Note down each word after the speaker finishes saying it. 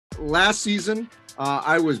last season,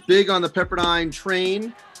 I was big on the Pepperdine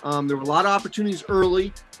train. There were a lot of opportunities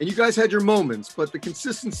early, and you guys had your moments, but the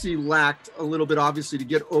consistency lacked a little bit, obviously, to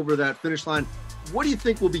get over that finish line. What do you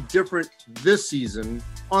think will be different this season,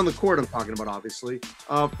 on the court I'm talking about, obviously,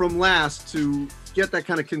 from last to get that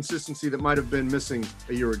kind of consistency that might have been missing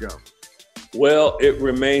a year ago? Well, it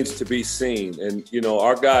remains to be seen. And, you know,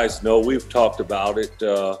 our guys know, we've talked about it.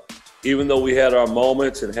 Even though we had our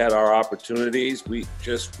moments and had our opportunities, we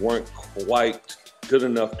just weren't quite good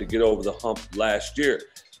enough to get over the hump last year.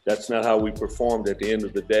 That's not how we performed at the end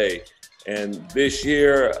of the day. And this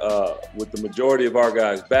year, with the majority of our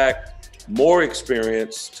guys back, more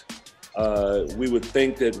experienced, we would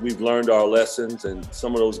think that we've learned our lessons, and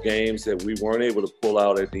some of those games that we weren't able to pull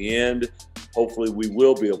out at the end, hopefully we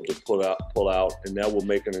will be able to pull out, and that will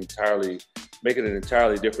make it an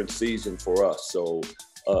entirely different season for us. So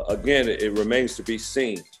again, it remains to be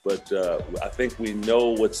seen, but I think we know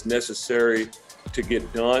what's necessary to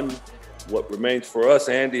get done. What remains for us,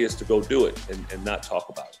 Andy, is to go do it and not talk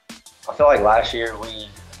about it. I feel like last year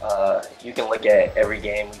you can look at every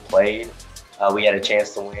game we played. We had a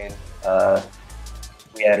chance to win.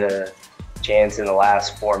 We had a chance in the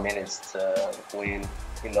last 4 minutes to win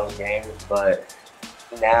in those games. But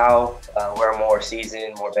now we're a more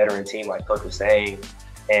seasoned, more veteran team, like Coach was saying.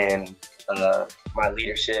 And my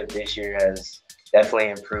leadership this year has definitely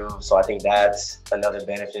improved. So I think that's another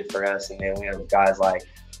benefit for us. And then we have guys like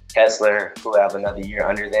Kessler who have another year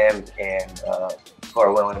under them and who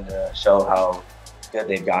are willing to show how good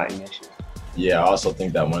they've gotten this year. Yeah, I also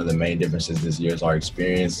think that one of the main differences this year is our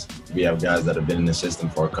experience. We have guys that have been in the system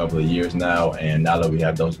for a couple of years now, and now that we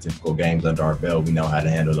have those difficult games under our belt, we know how to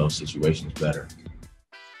handle those situations better.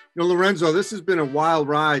 You know, Lorenzo, this has been a wild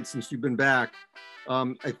ride since you've been back.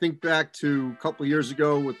 I think back to a couple of years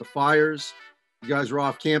ago with the fires. You guys were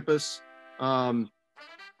off campus.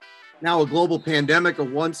 Now a global pandemic, a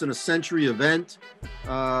once-in-a-century event.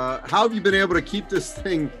 How have you been able to keep this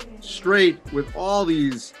thing straight with all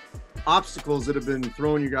these obstacles that have been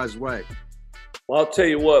thrown you guys' way? Well, I'll tell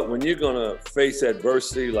you what, when you're going to face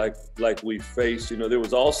adversity like we faced, you know, there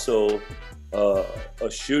was also a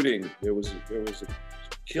shooting. There was a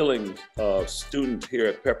killing student here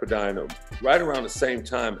at Pepperdine right around the same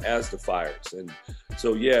time as the fires. And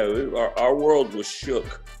so, yeah, our world was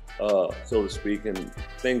shook, so to speak, and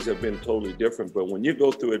things have been totally different. But when you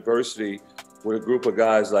go through adversity with a group of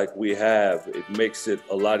guys like we have, it makes it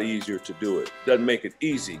a lot easier to do it. Doesn't make it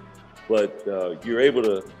easy, but you're able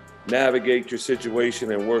to navigate your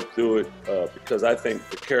situation and work through it because I think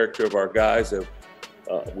the character of our guys have,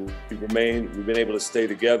 we've been able to stay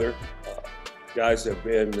together. Guys have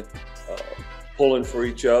been pulling for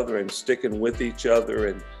each other and sticking with each other,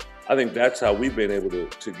 and I think that's how we've been able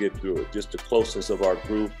to get through it, just the closeness of our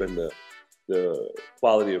group and the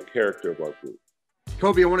quality of character of our group.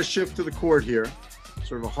 Colbey, I want to shift to the court here.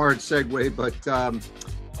 Sort of a hard segue,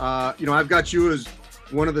 but you know, I've got you as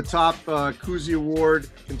one of the top Cousy Award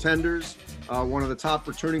contenders, one of the top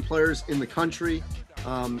returning players in the country.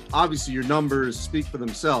 Obviously, your numbers speak for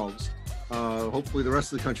themselves. Hopefully, the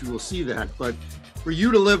rest of the country will see that. But for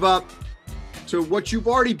you to live up to what you've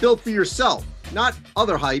already built for yourself, not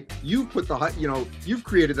other hype, you've put the hype. You know, you've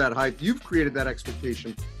created that hype. You've created that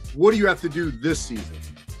expectation. What do you have to do this season?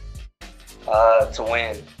 To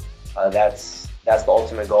win. That's the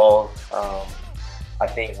ultimate goal. I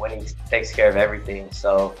think winning takes care of everything.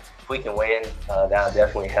 So if we can win, that'll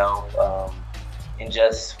definitely help. And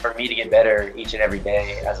just for me to get better each and every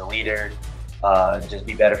day as a leader, just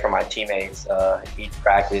be better for my teammates, each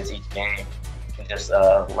practice, each game, and just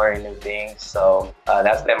learning new things. So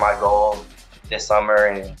that's been my goal this summer,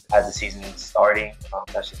 and as the season is starting,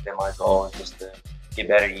 that's just been my goal, just to get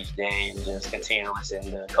better each day and just continue to listen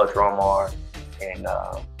to Coach Romar and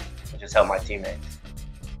just help my teammates.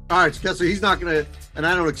 All right, so Kessler, he's not going to, and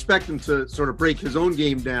I don't expect him to sort of break his own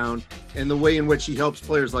game down and the way in which he helps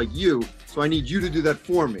players like you. So I need you to do that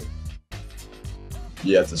for me.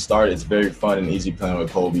 Yeah, to start, it's very fun and easy playing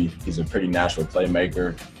with Colbey. He's a pretty natural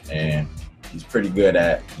playmaker, and he's pretty good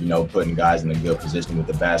at, you know, putting guys in a good position with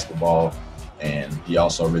the basketball. And he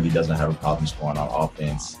also really doesn't have a problem scoring on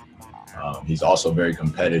offense. He's also very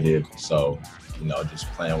competitive, so, you know, just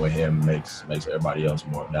playing with him makes everybody else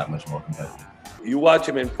that much more competitive. You watch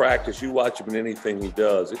him in practice, you watch him in anything he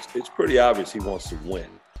does, it's pretty obvious he wants to win.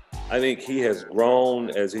 I think he has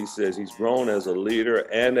grown, as he says, he's grown as a leader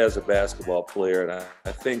and as a basketball player. And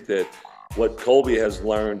I think that what Colbey has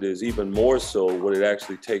learned is even more so what it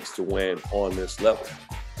actually takes to win on this level.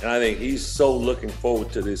 And I think he's so looking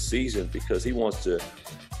forward to this season because he wants to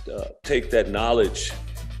take that knowledge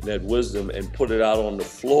that wisdom and put it out on the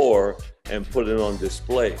floor and put it on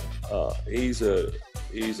display. He's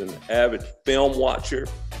an avid film watcher.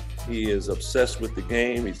 He is obsessed with the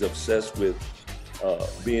game. He's obsessed with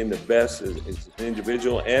being the best as an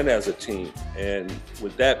individual and as a team. And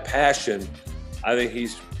with that passion, I think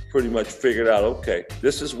he's pretty much figured out, okay,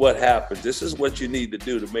 this is what happens. This is what you need to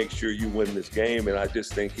do to make sure you win this game. And I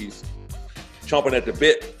just think he's chomping at the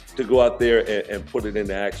bit to go out there and put it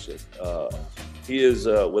into action. He is,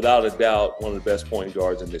 without a doubt, one of the best point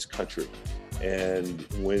guards in this country. And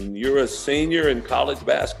when you're a senior in college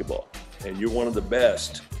basketball and you're one of the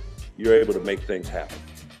best, you're able to make things happen.